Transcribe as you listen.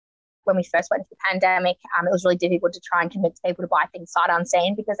when we first went through the pandemic, it was really difficult to try and convince people to buy things sight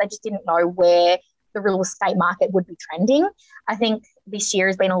unseen because they just didn't know where the real estate market would be trending. I think this year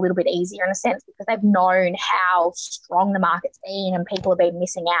has been a little bit easier in a sense because they've known how strong the market's been and people have been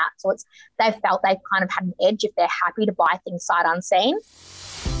missing out. So they've felt they've kind of had an edge if they're happy to buy things sight unseen.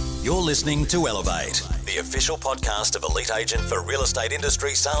 You're listening to Elevate, the official podcast of Elite Agent for real estate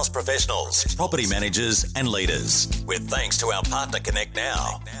industry sales professionals, property managers and leaders. With thanks to our partner Connect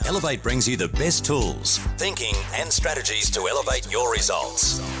Now, Elevate brings you the best tools, thinking and strategies to elevate your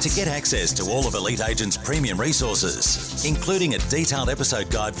results. To get access to all of Elite Agent's premium resources, including a detailed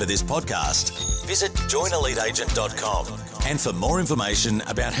episode guide for this podcast, visit joineliteagent.com. And for more information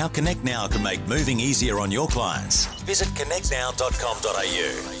about how Connect Now can make moving easier on your clients, visit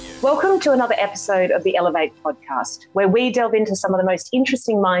connectnow.com.au. Welcome to another episode of the Elevate podcast, where we delve into some of the most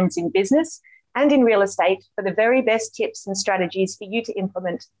interesting minds in business and in real estate for the very best tips and strategies for you to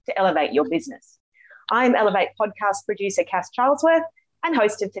implement to elevate your business. I'm Elevate podcast producer Cass Charlesworth and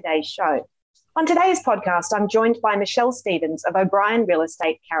host of today's show. On today's podcast, I'm joined by Michelle Stevens of O'Brien Real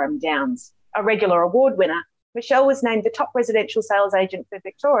Estate, Carrum Downs. A regular award winner, Michelle was named the top residential sales agent for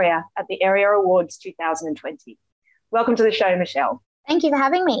Victoria at the Area Awards 2020. Welcome to the show, Michelle. Thank you for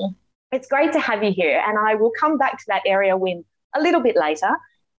having me. It's great to have you here, and I will come back to that area win a little bit later.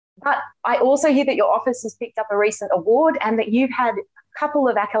 But I also hear that your office has picked up a recent award and that you've had a couple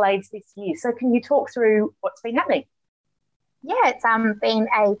of accolades this year. So can you talk through what's been happening? Yeah, it's been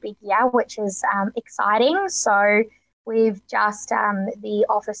a big year, which is exciting. So we've just, the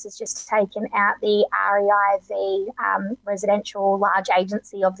office has just taken out the REIV Residential Large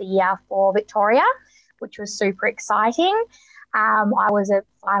Agency of the Year for Victoria, which was super exciting. I was a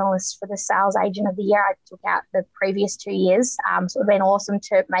finalist for the Sales Agent of the Year. I took out the previous 2 years. So it would have been awesome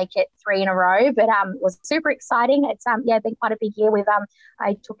to make it 3 in a row, but it was super exciting. It's been quite a big year.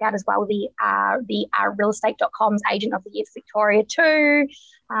 I took out as well the realestate.com's Agent of the Year for Victoria too.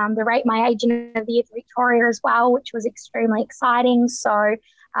 The Rate My Agent of the Year for Victoria as well, which was extremely exciting. So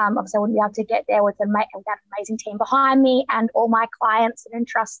obviously I wouldn't be able to get there without an amazing team behind me and all my clients that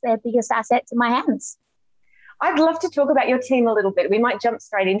entrust their biggest assets in my hands. I'd love to talk about your team a little bit. We might jump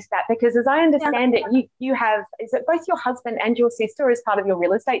straight into that because as I understand it, you have, is it both your husband and your sister as part of your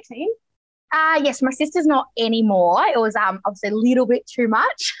real estate team? Yes, my sister's not anymore. It was obviously a little bit too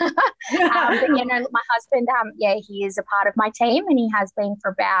much. But my husband, he is a part of my team and he has been for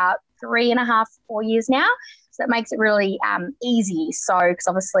about 3.5, 4 years now. So that makes it really easy. So, because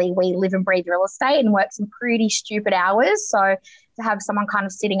obviously we live and breathe real estate and work some pretty stupid hours. So to have someone kind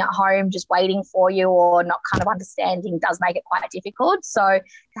of sitting at home just waiting for you or not kind of understanding does make it quite difficult. So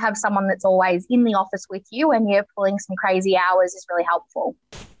to have someone that's always in the office with you when you're pulling some crazy hours is really helpful.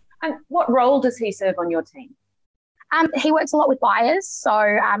 And what role does he serve on your team? He works a lot with buyers,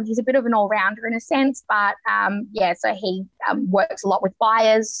 so he's a bit of an all-rounder in a sense, but so he works a lot with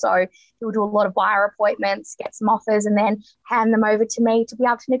buyers, so he'll do a lot of buyer appointments, get some offers, and then hand them over to me to be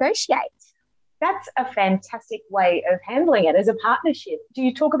able to negotiate. That's a fantastic way of handling it as a partnership. Do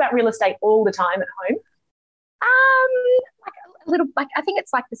you talk about real estate all the time at home? I think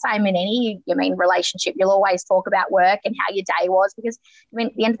it's like the same in any, relationship. You'll always talk about work and how your day was because,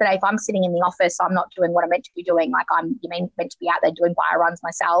 at the end of the day, if I'm sitting in the office, I'm not doing what I'm meant to be doing. Like I'm, meant to be out there doing buyer runs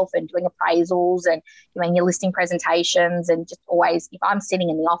myself and doing appraisals and, your listing presentations and just always, if I'm sitting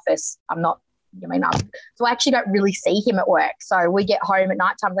in the office, I'm not, so I actually don't really see him at work. So we get home at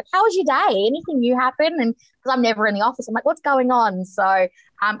night time, like, how was your day? Anything new happen? And because I'm never in the office, I'm like, what's going on? So I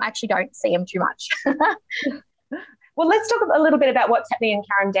actually don't see him too much. Well, let's talk a little bit about what's happening in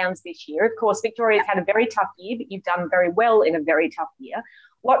Carrum Downs this year. Of course, Victoria's had a very tough year, but you've done very well in a very tough year.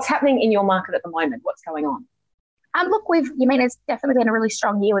 What's happening in your market at the moment? What's going on? Look, it's definitely been a really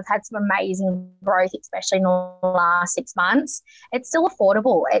strong year. We've had some amazing growth, especially in the last 6 months. It's still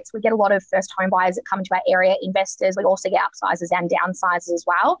affordable. We get a lot of first home buyers that come into our area, investors. We also get upsizes and downsizes as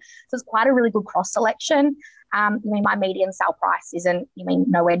well. So it's quite a really good cross selection. My median sale price isn't,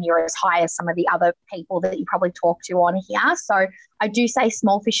 nowhere near as high as some of the other people that you probably talk to on here. So I do say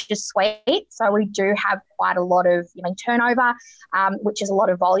small fish is sweet. So we do have quite a lot of, turnover, which is a lot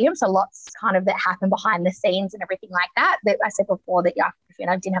of volume. So lots kind of that happen behind the scenes and everything like that. That I said before that, if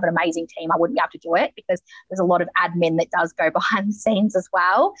I didn't have an amazing team, I wouldn't be able to do it because there's a lot of admin that does go behind the scenes as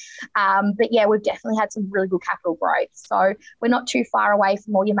well. But yeah, we've definitely had some really good capital growth. So we're not too far away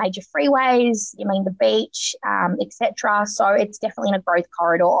from all your major freeways, the beach, etc. So it's definitely in a growth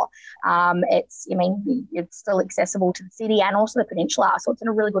corridor. It's still accessible to the city and also the peninsula. So it's in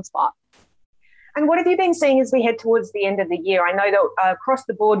a really good spot. And what have you been seeing as we head towards the end of the year? I know that across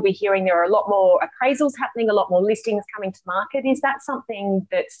the board we're hearing there are a lot more appraisals happening, a lot more listings coming to market. Is that something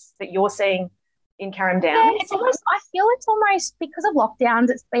that you're seeing in Carrum Downs? Yeah, I feel it's almost because of lockdowns,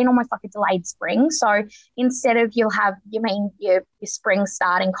 it's been almost like a delayed spring. So instead of your spring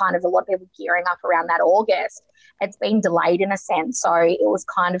starting kind of a lot of people gearing up around that August, it's been delayed in a sense. So it was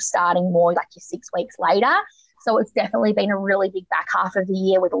kind of starting more like your 6 weeks later. So it's definitely been a really big back half of the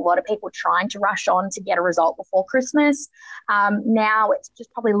year with a lot of people trying to rush on to get a result before Christmas. Now it's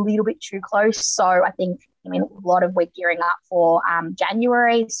just probably a little bit too close. So I think, a lot of we're gearing up for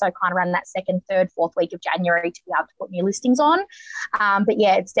January. So kind of around that second, third, fourth week of January to be able to put new listings on. But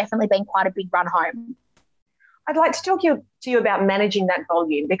yeah, it's definitely been quite a big run home. I'd like to talk to you about managing that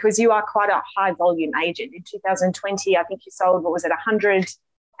volume, because you are quite a high volume agent. In 2020, I think you sold,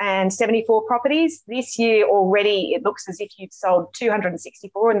 174 properties. This year already it looks as if you've sold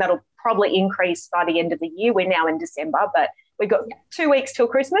 264, and that'll probably increase by the end of the year. We're now in December, but we've got 2 weeks till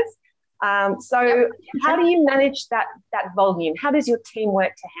Christmas. How do you manage that volume? How does your team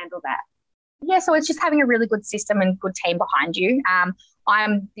work to handle that? Yeah, so it's just having a really good system and good team behind you.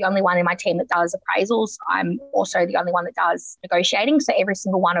 I'm the only one in my team that does appraisals. I'm also the only one that does negotiating. So every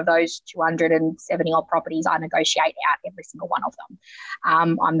single one of those 270 odd properties, I negotiate out every single one of them.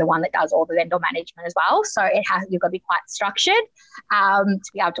 I'm the one that does all the vendor management as well. So you've got to be quite structured to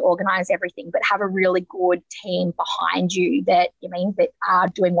be able to organise everything, but have a really good team behind you that are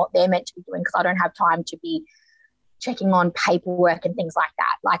doing what they're meant to be doing, because I don't have time to be checking on paperwork and things like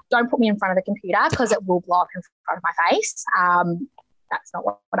that. Like, don't put me in front of the computer because it will blow up in front of my face. That's not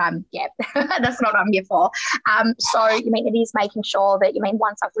what that's not what I'm here for. So it is making sure that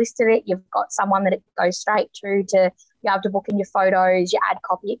once I've listed it, you've got someone that it goes straight to be able to book in your photos, your ad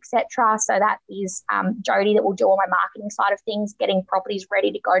copy, etc. So that is Jody that will do all my marketing side of things, getting properties ready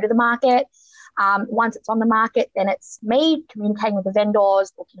to go to the market. Once it's on the market, then it's me communicating with the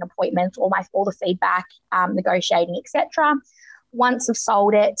vendors, booking appointments, all the feedback, negotiating, etc. Once I've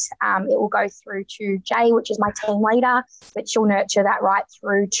sold it, it will go through to Jay, which is my team leader, but she'll nurture that right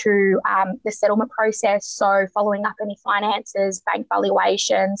through to the settlement process. So following up any finances, bank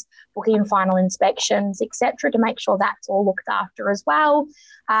valuations, booking in final inspections, etc., to make sure that's all looked after as well.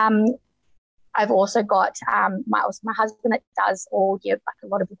 I've also got my husband that does a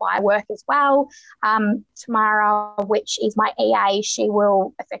lot of the buyer work as well. Tamara, which is my EA, she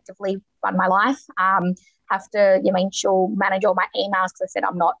will effectively run my life. She'll manage all my emails, because I said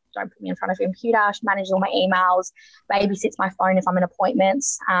don't put me in front of a computer. She manages all my emails, babysits my phone if I'm in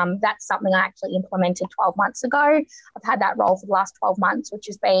appointments. That's something I actually implemented 12 months ago. I've had that role for the last 12 months, which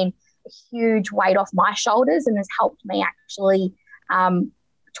has been a huge weight off my shoulders and has helped me actually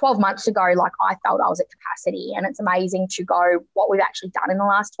 12 months ago, I felt I was at capacity, and it's amazing to go what we've actually done in the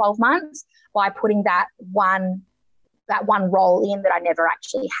last 12 months by putting that one role in that I never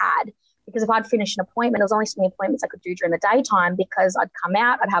actually had. Because if I'd finished an appointment, there was only so many appointments I could do during the daytime, because I'd come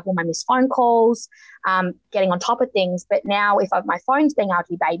out, I'd have all my missed phone calls, getting on top of things. But now if my phone's being able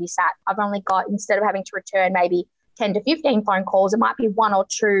to be babysat, I've only got, instead of having to return maybe 10 to 15 phone calls, it might be 1 or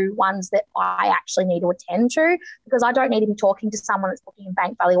 2 ones that I actually need to attend to, because I don't need to be talking to someone that's booking in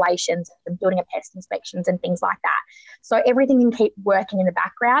bank valuations and building a pest inspections and things like that. So everything can keep working in the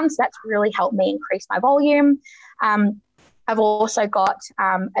background. So that's really helped me increase my volume. I've also got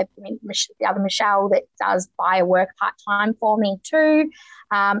the other Michelle that does buyer work part-time for me too.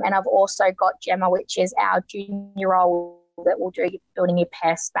 And I've also got Gemma, which is our junior role that will do building your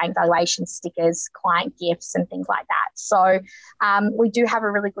pests, bank valuation stickers, client gifts and things like that. So we do have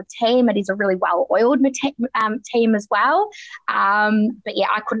a really good team. It is a really well-oiled team as well. But yeah,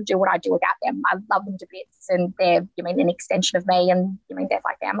 I couldn't do what I do without them. I love them to bits, and they're an extension of me, and they're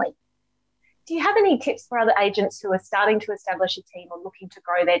like family. Do you have any tips for other agents who are starting to establish a team or looking to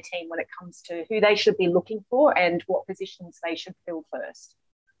grow their team when it comes to who they should be looking for and what positions they should fill first?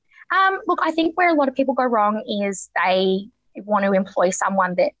 Look, I think where a lot of people go wrong is they want to employ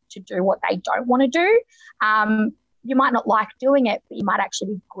someone to do what they don't want to do. You might not like doing it, but you might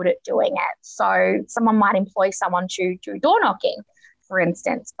actually be good at doing it. So someone might employ someone to do door knocking, for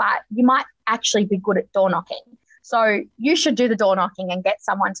instance, but you might actually be good at door knocking. So you should do the door knocking and get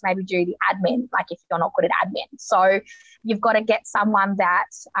someone to maybe do the admin, like if you're not good at admin. So you've got to get someone that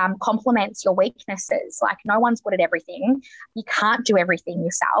complements your weaknesses. Like, no one's good at everything. You can't do everything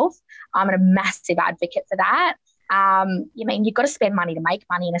yourself. I'm a massive advocate for that. You've got to spend money to make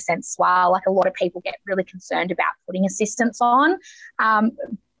money in a sense as well. Like, a lot of people get really concerned about putting assistants on.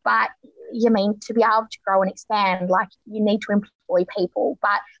 But to be able to grow and expand, like, you need to employ people,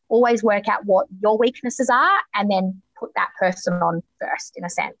 but always work out what your weaknesses are and then put that person on first, in a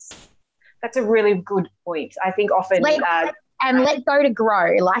sense. That's a really good point. I think often let go to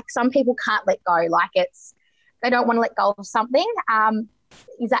grow. Like some people can't let go. Like they don't want to let go of something.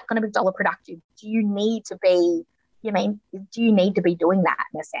 Is that going to be dollar productive? Do you need to be doing that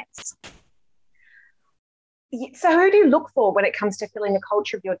in a sense? So who do you look for when it comes to filling the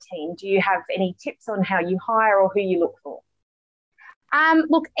culture of your team? Do you have any tips on how you hire or who you look for?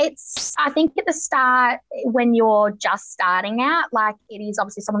 Look, I think at the start when you're just starting out, like it is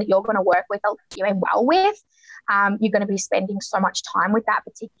obviously someone that you're going to work with, well with. You're going to be spending so much time with that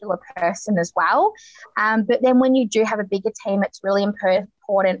particular person as well. But then when you do have a bigger team, it's really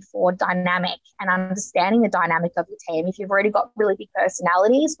important for dynamic and understanding the dynamic of your team. If you've already got really big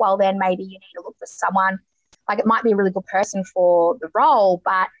personalities, well, then maybe you need to look for someone, like it might be a really good person for the role,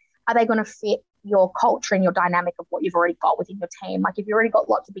 but are they going to fit your culture and your dynamic of what you've already got within your team? Like if you've already got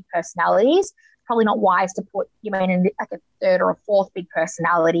lots of big personalities, probably not wise to put in like a third or a fourth big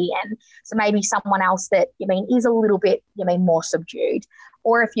personality. And so maybe someone else that is a little bit more subdued.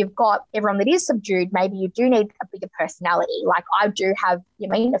 Or if you've got everyone that is subdued, maybe you do need a bigger personality. Like I do have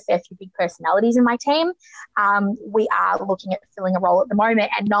a fair few big personalities in my team. We are looking at filling a role at the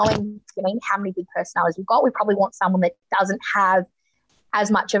moment, and knowing how many big personalities we've got, we probably want someone that doesn't have as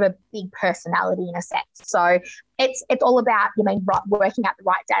much of a big personality in a sense. So it's all about working out the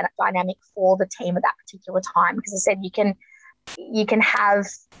right dynamic for the team at that particular time. Because as I said, you can have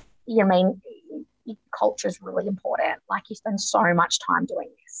culture is really important. Like you spend so much time doing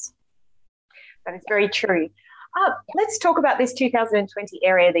this. That is very true. Let's talk about this 2020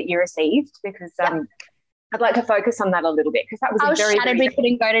 area that you received, because I'd like to focus on that a little bit, because that was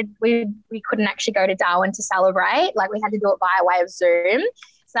shattered. We couldn't actually go to Darwin to celebrate. Like we had to do it by way of Zoom.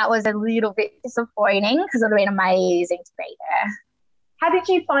 So that was a little bit disappointing because it would have been amazing to be there. How did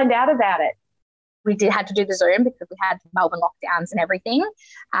you find out about it? We had to do the Zoom because we had Melbourne lockdowns and everything.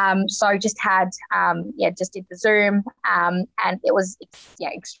 So just did the Zoom, and it was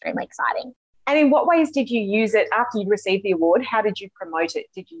extremely exciting. And in what ways did you use it after you'd received the award? How did you promote it?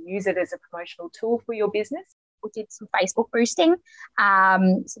 Did you use it as a promotional tool for your business? We did some Facebook boosting.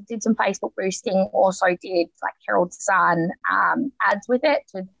 Also did like Herald Sun ads with it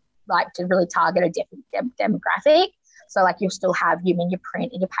to really target a different demographic. So like you'll still have your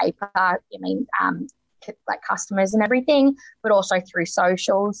print and your paper, like customers and everything, but also through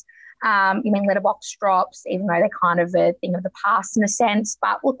socials. Letterbox drops, even though they're kind of a thing of the past in a sense.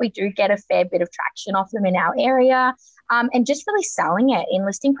 But look, we do get a fair bit of traction off them in our area, and just really selling it in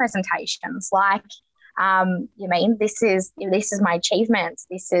listing presentations. Like, this is my achievements.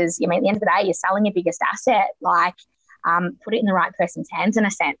 This is, at the end of the day, you're selling your biggest asset. Like, put it in the right person's hands in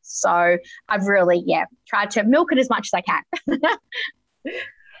a sense. So I've really, tried to milk it as much as I can.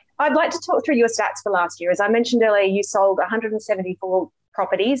 I'd like to talk through your stats for last year. As I mentioned earlier, you sold 174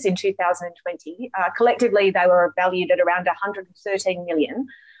 properties in 2020. Collectively, they were valued at around 113 million.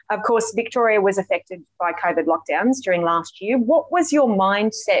 Of course, Victoria was affected by COVID lockdowns during last year. What was your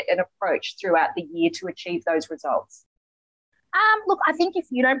mindset and approach throughout the year to achieve those results? Look, I think if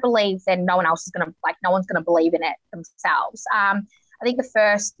you don't believe, then no one's going to believe in it themselves. I think the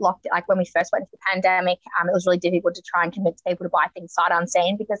first lockdown, when we first went into the pandemic, it was really difficult to try and convince people to buy things sight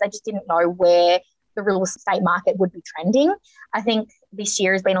unseen because they just didn't know where the real estate market would be trending. I think this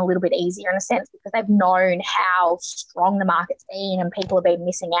year has been a little bit easier in a sense because they've known how strong the market's been and people have been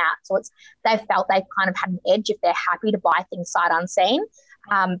missing out. So they've felt they've kind of had an edge if they're happy to buy things sight unseen.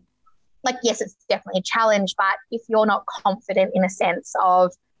 Yes, it's definitely a challenge, but if you're not confident in a sense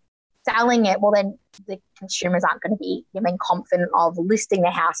of selling it, well, then the consumers aren't going to be confident of listing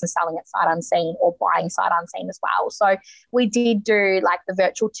their house and selling it sight unseen or buying sight unseen as well. So we did do the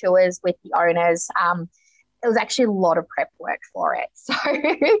virtual tours with the owners. It was actually a lot of prep work for it. So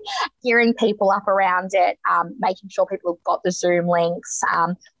gearing people up around it, making sure people have got the Zoom links,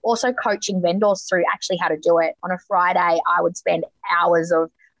 also coaching vendors through actually how to do it. On a Friday, I would spend hours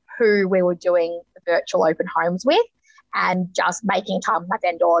of who we were doing the virtual open homes with, and just making time with my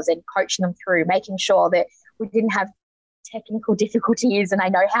vendors and coaching them through, making sure that we didn't have technical difficulties and I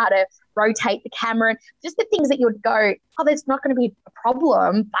know how to rotate the camera and just the things that you would go, there's not going to be a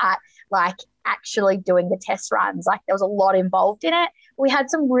problem, but actually doing the test runs, there was a lot involved in it. We had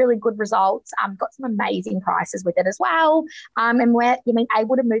some really good results, got some amazing prices with it as well. And we're,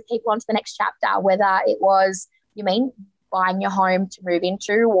 able to move people on to the next chapter, whether it was, buying your home to move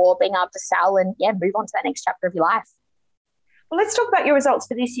into or being able to sell and move on to that next chapter of your life. Well, let's talk about your results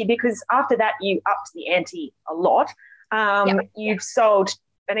for this year, because after that, you upped the ante a lot. You've sold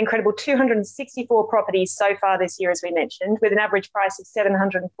an incredible 264 properties so far this year, as we mentioned, with an average price of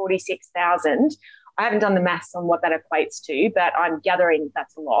 $746,000. I haven't done the maths on what that equates to, but I'm gathering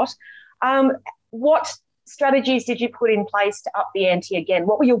that's a lot. What strategies did you put in place to up the ante again?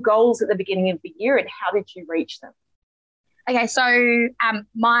 What were your goals at the beginning of the year and how did you reach them? Okay, so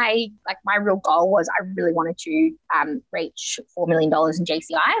my real goal was I really wanted to reach $4 million in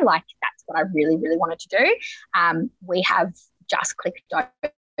GCI. Like that's what I really, really wanted to do. We have just clicked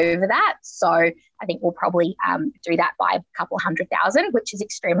over that. So I think we'll probably do that by a couple of 100,000, which is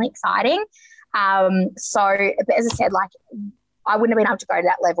extremely exciting. But as I said, like I wouldn't have been able to go to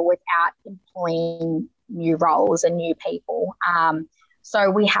that level without employing new roles and new people.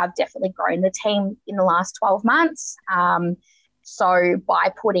 So we have definitely grown the team in the last 12 months. So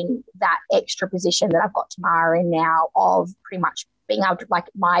by putting that extra position that I've got Tamara in now of pretty much being able to, like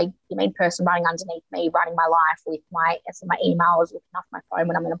my main person running underneath me, running my life with my emails, looking after my phone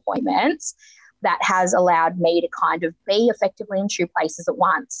when I'm in appointments, that has allowed me to kind of be effectively in two places at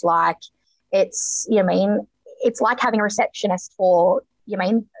once. Like it's like having a receptionist for,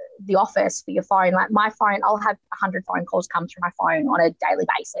 the office for your phone. Like my phone, I'll have 100 phone calls come through my phone on a daily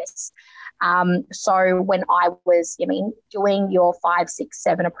basis. So when I was, doing your 5, 6,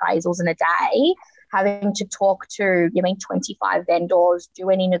 7 appraisals in a day, having to talk to, 25 vendors, do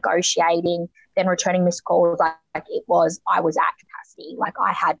any negotiating, then returning missed calls, I was at capacity. Like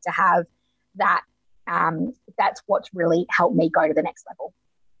I had to have that. That's what's really helped me go to the next level.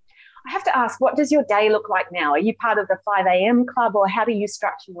 I have to ask, what does your day look like now? Are you part of the 5 a.m. club or how do you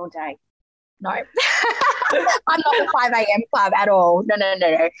structure your day? No, I'm not the 5 a.m. club at all. No.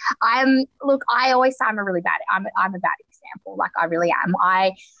 I always say I'm a bad example. Like I really am.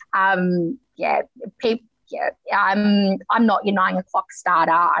 I'm not your 9 o'clock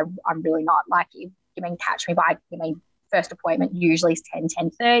starter. I'm really not. Like you catch me by, first appointment usually is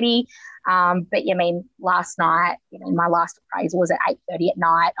 10:30. But last night, my last appraisal was at 8:30 at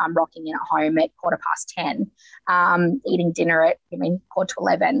night. I'm rocking in at home at 10:15, eating dinner at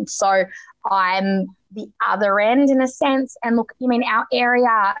 10:45. So I'm the other end in a sense. And look, our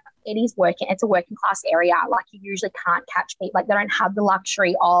area, it is working. It's a working class area. Like you usually can't catch people. Like they don't have the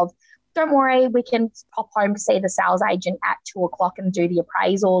luxury of, don't worry, we can pop home to see the sales agent at 2 o'clock and do the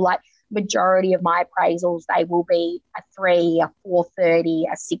appraisal. Like majority of my appraisals, they will be a 3, a 4:30,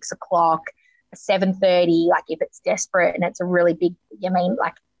 a 6 o'clock, a 7:30. Like if it's desperate and it's a really big,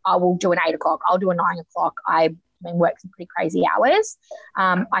 like I will do an 8 o'clock, I'll do a 9 o'clock. I work some pretty crazy hours.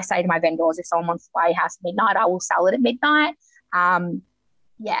 I say to my vendors, if someone wants to buy a house at midnight, I will sell it at midnight. I'm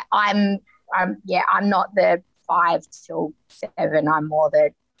not the 5 till 7. I'm more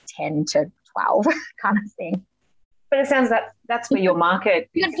the 10 to 12 kind of thing. But it sounds that's where your market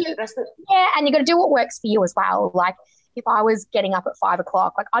is. And you got to do what works for you as well. Like if I was getting up at 5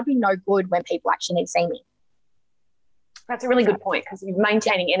 o'clock, like I'd be no good when people actually need to see me. That's a really good point because you're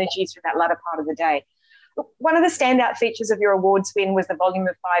maintaining energy through that latter part of the day. Look, one of the standout features of your awards win was the volume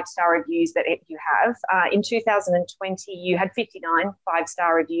of 5-star reviews that you have. In 2020, you had 59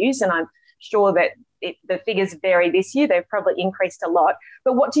 5-star reviews, and I'm sure that the figures vary this year. They've probably increased a lot.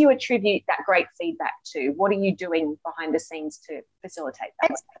 But what do you attribute that great feedback to? What are you doing behind the scenes to facilitate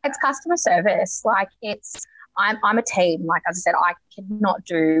that? It's customer service. Like I'm a team. Like as I said, I cannot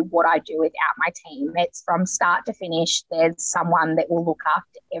do what I do without my team. It's from start to finish. There's someone that will look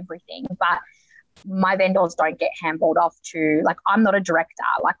after everything. But my vendors don't get handballed off to, like, I'm not a director.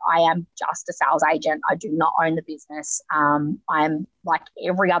 Like I am just a sales agent. I do not own the business. I'm like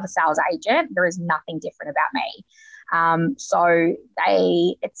every other sales agent. There is nothing different about me. So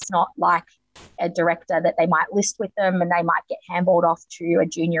it's not like a director that they might list with them and they might get handballed off to a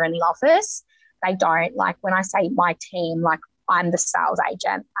junior in the office. They don't. Like when I say my team, like I'm the sales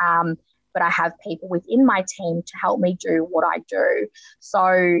agent. But I have people within my team to help me do what I do.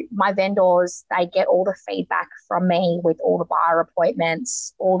 So my vendors, they get all the feedback from me with all the buyer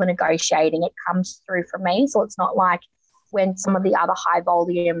appointments, all the negotiating. It comes through from me. So it's not like when some of the other high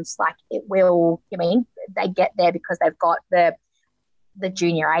volumes, like it will, they get there because they've got the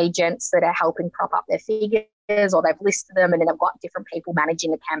junior agents that are helping prop up their figures, or they've listed them and then they've got different people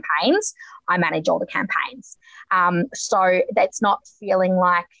managing the campaigns. I manage all the campaigns. So that's not feeling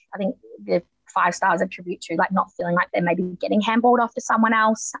like, I think the 5 stars attribute to like not feeling like they're maybe getting handballed off to someone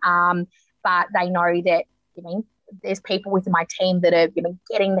else. But they know that, there's people within my team that are,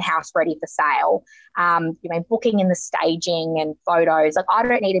 getting the house ready for sale, booking in the staging and photos. Like I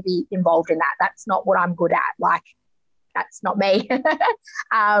don't need to be involved in that. That's not what I'm good at. Like that's not me.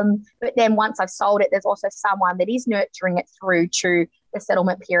 But then once I've sold it, there's also someone that is nurturing it through to the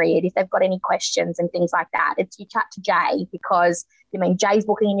settlement period. If they've got any questions and things like that, it's you chat to Jay because Jay's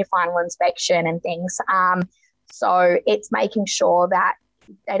booking in your final inspection and things. So it's making sure that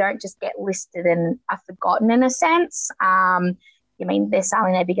they don't just get listed and are forgotten in a sense. they're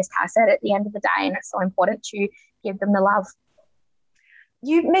selling their biggest asset at the end of the day, and it's so important to give them the love.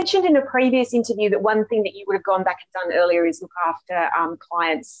 You mentioned in a previous interview that one thing that you would have gone back and done earlier is look after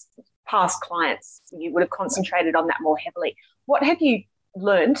clients, past clients. You would have concentrated on that more heavily. What have you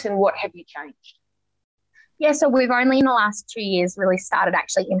learnt and what have you changed? Yeah, so we've only in the last 2 years really started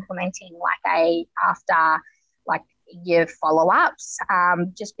actually implementing after year follow-ups,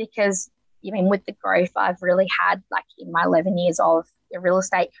 just because, with the growth I've really had in my 11 years of a real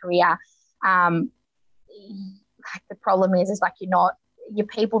estate career, the problem is your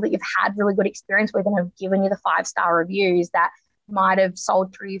people that you've had really good experience with and have given you the 5-star reviews that might have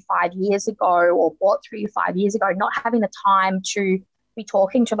sold through you 5 years ago or bought through you 5 years ago, not having the time to be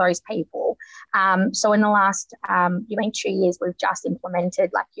talking to those people. So in the last 2 years, we've just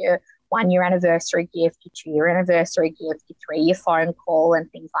implemented your 1-year anniversary gift, your 2-year anniversary gift, your 3-year phone call and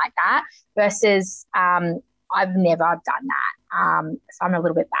things like that, versus I've never done that. So I'm a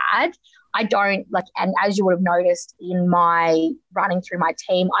little bit bad. I don't and as you would have noticed in my running through my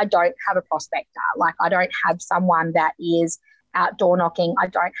team, I don't have a prospector. I don't have someone that is out door knocking. I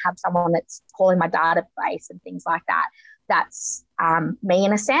don't have someone that's calling my database and things like that. That's me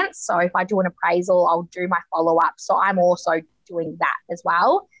in a sense. So if I do an appraisal, I'll do my follow-up. So I'm also doing that as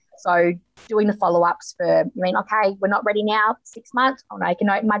well. So doing the follow-ups for, okay, we're not ready now, 6 months, I'll make a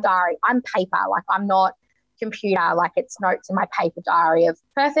note in my diary. I'm paper, I'm not computer, it's notes in my paper diary of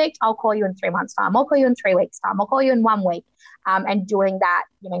perfect, I'll call you in 3 months' time, I'll call you in 3 weeks' time, I'll call you in 1 week, and doing that,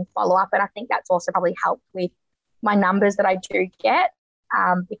 follow-up. And I think that's also probably helped with my numbers that I do get,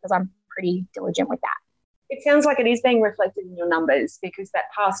 because I'm pretty diligent with that. It sounds like it is being reflected in your numbers, because that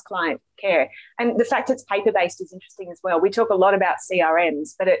past client care and the fact it's paper-based is interesting as well. We talk a lot about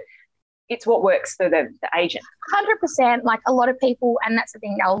CRMs, but it's what works for the agent. 100%. A lot of people, and that's the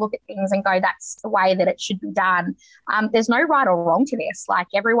thing, they'll look at things and go, that's the way that it should be done. There's no right or wrong to this.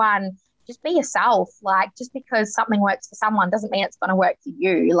 Everyone, just be yourself. Just because something works for someone doesn't mean it's going to work for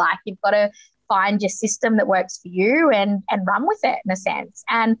you. You've got to find your system that works for you and run with it in a sense.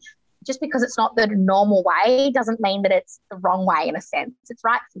 And just because it's not the normal way doesn't mean that it's the wrong way in a sense. It's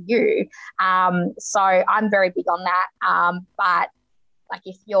right for you. So I'm very big on that. But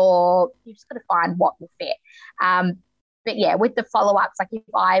if you've just got to find what will fit. But yeah, with the follow-ups, if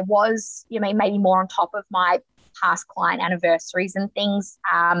I was, maybe more on top of my past client anniversaries and things,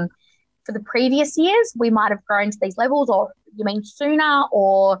 for the previous years, we might have grown to these levels, or sooner,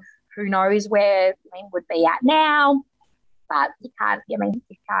 or who knows where would be at now. But you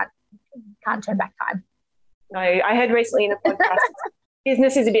can't turn back time. No, I heard recently in a podcast,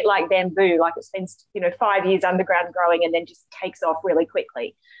 business is a bit like bamboo. It spends 5 years underground growing and then just takes off really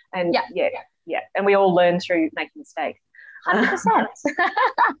quickly. And yeah, and we all learn through making mistakes. 100%.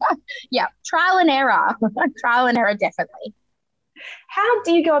 Yeah, trial and error. Trial and error, definitely. How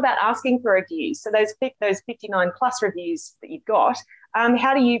do you go about asking for reviews? So those 59 plus reviews that you've got,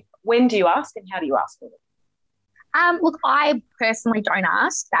 when do you ask and how do you ask for them? Look, I personally don't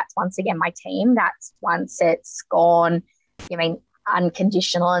ask. That's once again my team. That's once it's gone,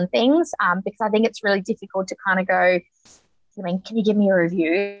 unconditional and things, because I think it's really difficult to kind of go, can you give me a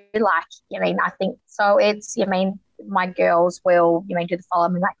review? I think so. It's, my girls will, do the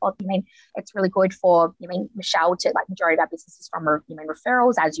follow-up and it's really good for, Michelle to, majority of our business is from,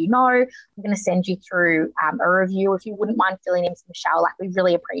 referrals, as you know. I'm going to send you through a review. If you wouldn't mind filling in for Michelle, we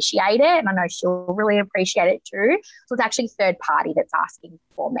really appreciate it. And I know she'll really appreciate it too. So it's actually third party that's asking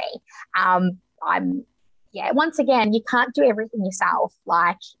for me. Once again, you can't do everything yourself.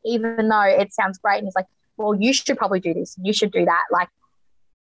 Even though it sounds great and it's well, you should probably do this, you should do that.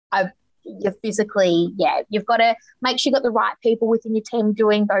 You're physically, you've got to make sure you've got the right people within your team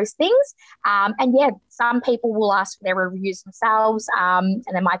doing those things. Some people will ask for their reviews themselves, and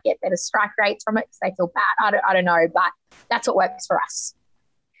they might get better strike rates from it because they feel bad. I don't know, but that's what works for us.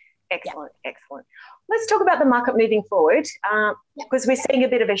 Excellent. Let's talk about the market moving forward, because we're seeing a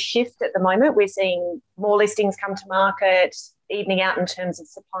bit of a shift at the moment. We're seeing more listings come to market, evening out in terms of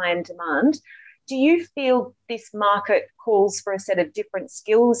supply and demand. Do you feel this market calls for a set of different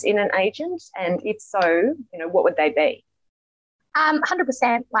skills in an agent? And if so, what would they be?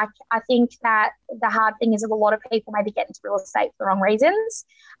 100%. I think that the hard thing is that a lot of people maybe get into real estate for the wrong reasons.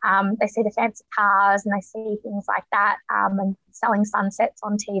 They see the fancy cars and they see things like that, and selling sunsets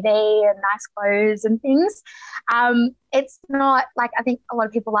on TV and nice clothes and things. It's not I think a lot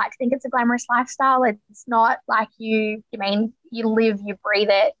of people like to think it's a glamorous lifestyle. It's not you live, you breathe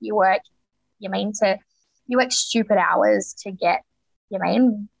it, you work. You work stupid hours to get,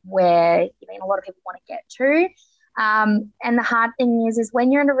 where, a lot of people want to get to. And the hard thing is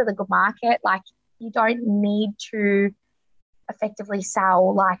when you're in a really good market, you don't need to effectively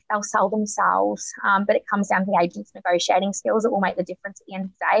sell, like they'll sell themselves. But it comes down to the agent's negotiating skills that will make the difference at the end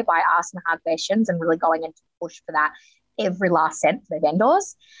of the day by asking hard questions and really going into push for that every last cent for the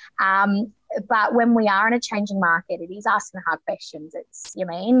vendors. But when we are in a changing market, it is asking hard questions. It's,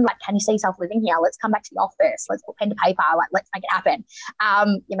 like, can you see yourself living here? Let's come back to the office. Let's put pen to paper. Like, let's make it happen.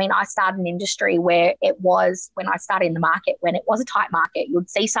 I started an industry where it was, when I started in the market, when it was a tight market, you'd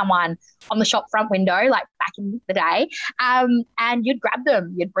see someone on the shop front window, like back in the day, and you'd grab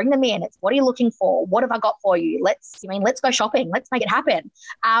them, you'd bring them in. It's, what are you looking for? What have I got for you? Let's go shopping. Let's make it happen.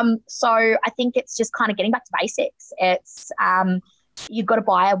 So I think it's just kind of getting back to basics. It's, you've got to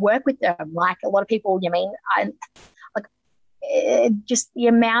buy and work with them. Like a lot of people, just the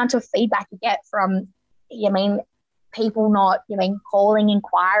amount of feedback you get from, people not, calling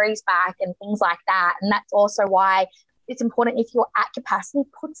inquiries back and things like that. And that's also why it's important, if you're at capacity,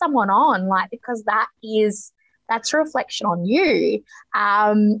 put someone on, like, because that's a reflection on you.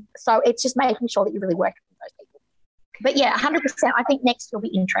 So it's just making sure that you really work with those people. But yeah, 100%, I think next will be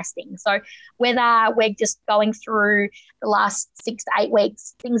interesting. So whether we're just going through the last 6 to 8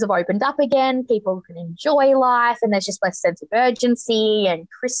 weeks, things have opened up again, people can enjoy life and there's just less sense of urgency and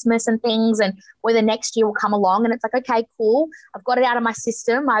Christmas and things, and whether next year will come along and it's like, okay, cool, I've got it out of my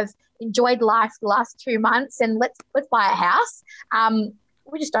system, I've enjoyed life the last 2 months and let's buy a house.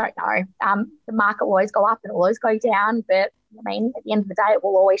 We just don't know. The market will always go up and it will always go down, but at the end of the day, it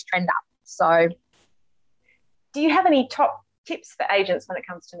will always trend up. So do you have any top tips for agents when it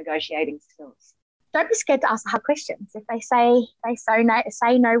comes to negotiating skills? Don't be scared to ask the hard questions. If they say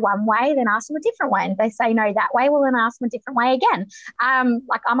no one way, then ask them a different way. And if they say no that way, well, then ask them a different way again. I'm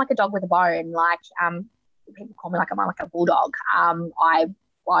like a dog with a bone. Like, people call me like I'm like a bulldog. I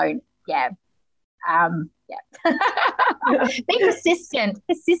won't. Yeah. Be persistent.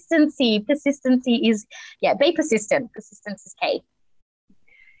 Persistency is, be persistent. Persistence is key.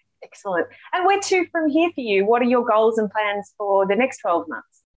 Excellent. And where to from here for you? What are your goals and plans for the next 12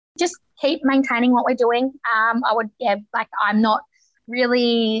 months? Just keep maintaining what we're doing. I'm not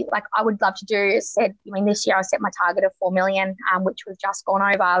really, I would love to do, this year I set my target of 4 million, which we've just gone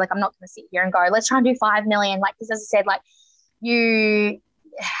over. Like, I'm not going to sit here and go, let's try and do 5 million. Like, because as I said,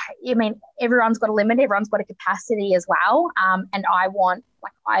 everyone's got a limit, everyone's got a capacity as well. And I don't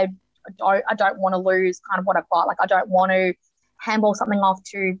want to lose kind of what I've got. Like, I don't want to handball something off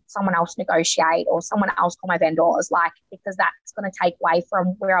to someone else negotiate or someone else call my vendors, because that's going to take away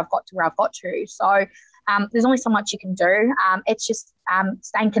from where I've got to. So there's only so much you can do. It's just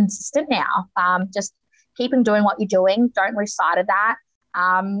staying consistent now. Just keeping doing what you're doing. Don't lose sight of that.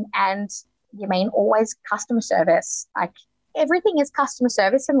 And always customer service. Like, everything is customer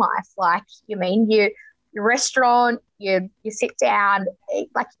service in life. Like, your restaurant, you sit down,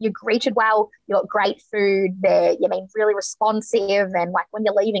 like, you're greeted well, you got great food, they're, really responsive, and like when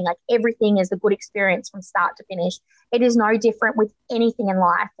you're leaving, like, everything is a good experience from start to finish. It is no different with anything in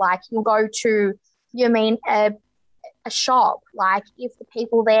life. Like, you'll go to, a shop, like, if the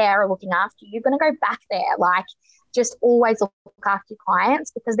people there are looking after you, you're going to go back there. Like, just always look after your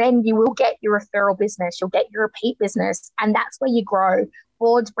clients, because then you will get your referral business, you'll get your repeat business, and that's where you grow.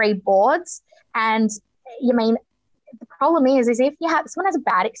 Boards breed boards. And the problem is if someone has a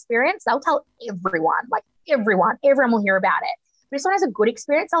bad experience, they'll tell everyone, like everyone will hear about it. But if someone has a good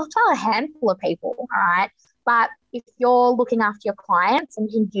experience, they'll tell a handful of people, all right? But if you're looking after your clients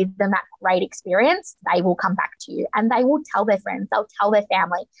and you can give them that great experience, they will come back to you and they will tell their friends, they'll tell their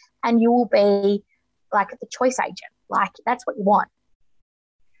family, and you will be like the choice agent. Like, that's what you want.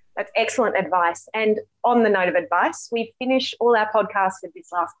 That's excellent advice. And on the note of advice, we finish all our podcasts with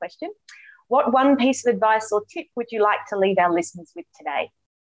this last question. What one piece of advice or tip would you like to leave our listeners with today?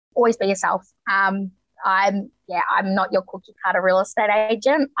 Always be yourself. I'm not your cookie cutter real estate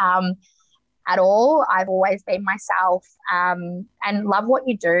agent at all. I've always been myself, and love what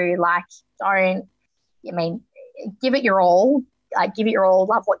you do. Like, give it your all. Like, give it your all,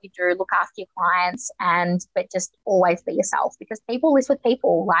 love what you do, look after your clients, but just always be yourself, because people live with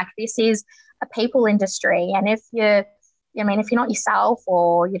people. Like, this is a people industry. And if you're not yourself,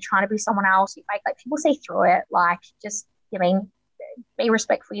 or you're trying to be someone else, you fake, like, people see through it. Like, just, be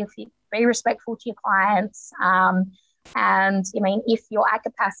respectful to your clients. And if you're at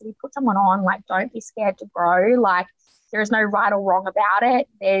capacity, put someone on. Like, don't be scared to grow. Like, there is no right or wrong about it.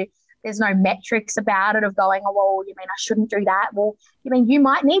 There's no metrics about it of going, oh, well, I shouldn't do that. Well, you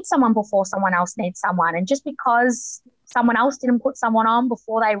might need someone before someone else needs someone. And just because someone else didn't put someone on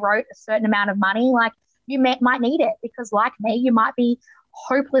before they wrote a certain amount of money, like, you might need it, because like me, you might be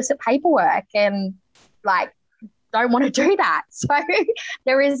hopeless at paperwork and like don't want to do that. So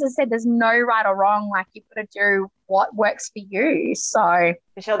there is, as I said, there's no right or wrong. Like, you've got to do what works for you. So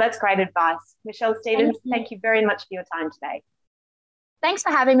Michelle, that's great advice. Michelle Stevens, thank you very much for your time today. Thanks for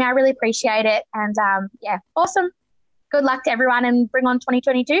having me. I really appreciate it. And awesome. Good luck to everyone and bring on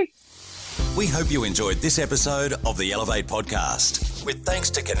 2022. We hope you enjoyed this episode of the Elevate podcast, with thanks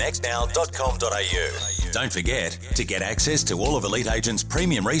to connectnow.com.au. Don't forget to get access to all of Elite Agent's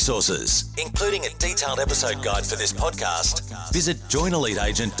premium resources, including a detailed episode guide for this podcast. Visit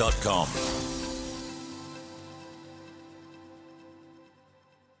joineliteagent.com.